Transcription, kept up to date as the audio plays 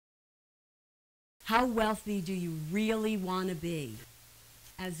How wealthy do you really want to be?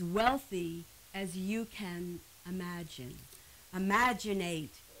 As wealthy as you can imagine.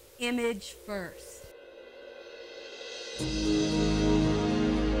 Imaginate, image first.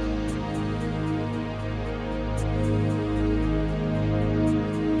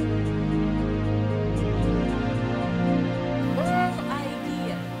 All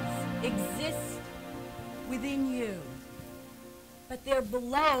ideas exist within you, but they're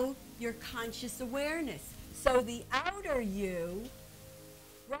below your conscious awareness. So the outer you,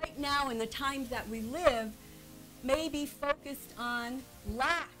 right now in the times that we live, may be focused on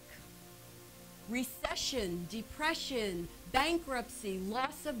lack, recession, depression, bankruptcy,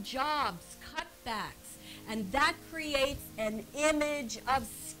 loss of jobs, cutbacks, and that creates an image of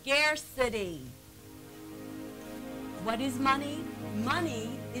scarcity. What is money?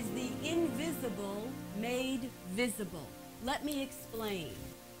 Money is the invisible made visible. Let me explain.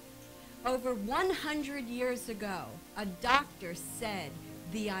 Over 100 years ago, a doctor said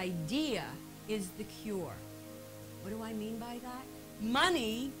the idea is the cure. What do I mean by that?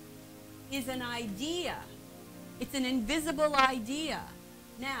 Money is an idea. It's an invisible idea.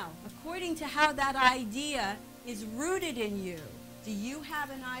 Now, according to how that idea is rooted in you, do you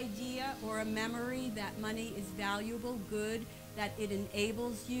have an idea or a memory that money is valuable, good, that it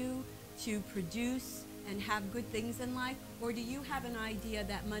enables you to produce and have good things in life? Or do you have an idea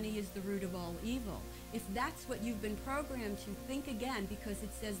that money is the root of all evil? If that's what you've been programmed to, think again, because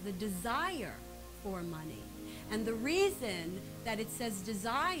it says the desire for money. And the reason that it says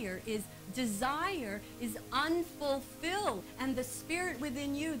desire is unfulfilled. And the spirit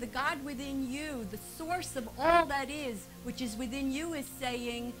within you, the God within you, the source of all that is, which is within you, is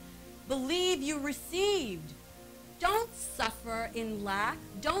saying, believe you received. Don't suffer in lack.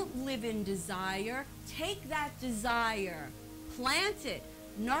 Don't live in desire. Take that desire, plant it,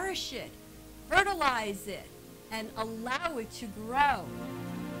 nourish it, fertilize it, and allow it to grow.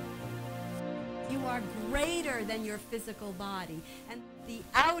 You are greater than your physical body. And the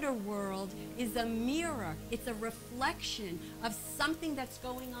outer world is a mirror. It's a reflection of something that's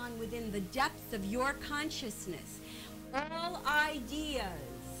going on within the depths of your consciousness. All ideas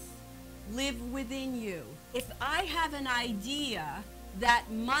live within you. If I have an idea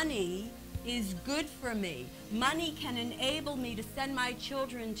that money is good for me, money can enable me to send my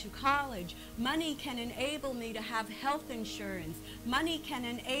children to college, money can enable me to have health insurance, money can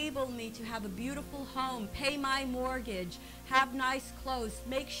enable me to have a beautiful home, pay my mortgage, have nice clothes,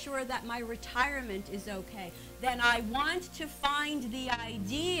 make sure that my retirement is okay, then I want to find the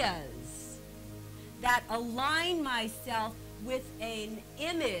ideas that align myself with an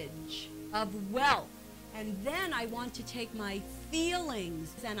image of wealth. And then I want to take my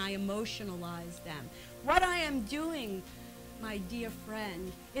feelings and I emotionalize them. What I am doing, my dear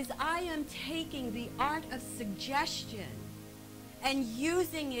friend, is I am taking the art of suggestion and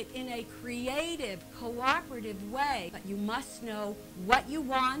using it in a creative, cooperative way. But you must know what you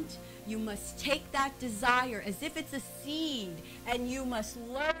want. You must take that desire as if it's a seed, and you must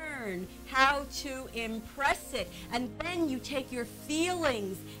learn how to impress it. And then you take your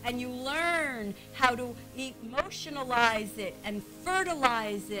feelings and you learn how to emotionalize it and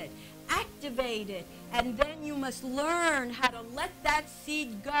fertilize it, activate it, and then you must learn how to let that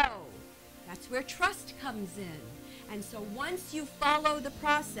seed go. That's where trust comes in. And so once you follow the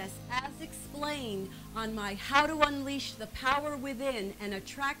process as explained on my How to Unleash the Power Within and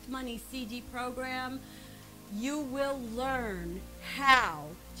Attract Money CD program, you will learn how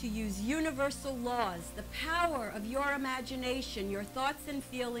to use universal laws, the power of your imagination, your thoughts and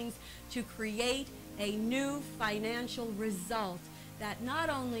feelings to create a new financial result that not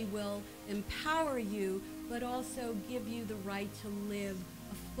only will empower you, but also give you the right to live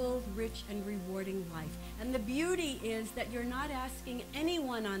a full, rich, and rewarding life. And the beauty is that you're not asking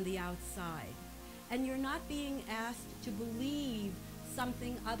anyone on the outside, and you're not being asked to believe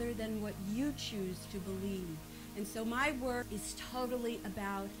something other than what you choose to believe. And so my work is totally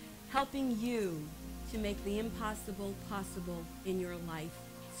about helping you to make the impossible possible in your life,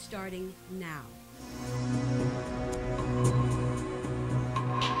 starting now.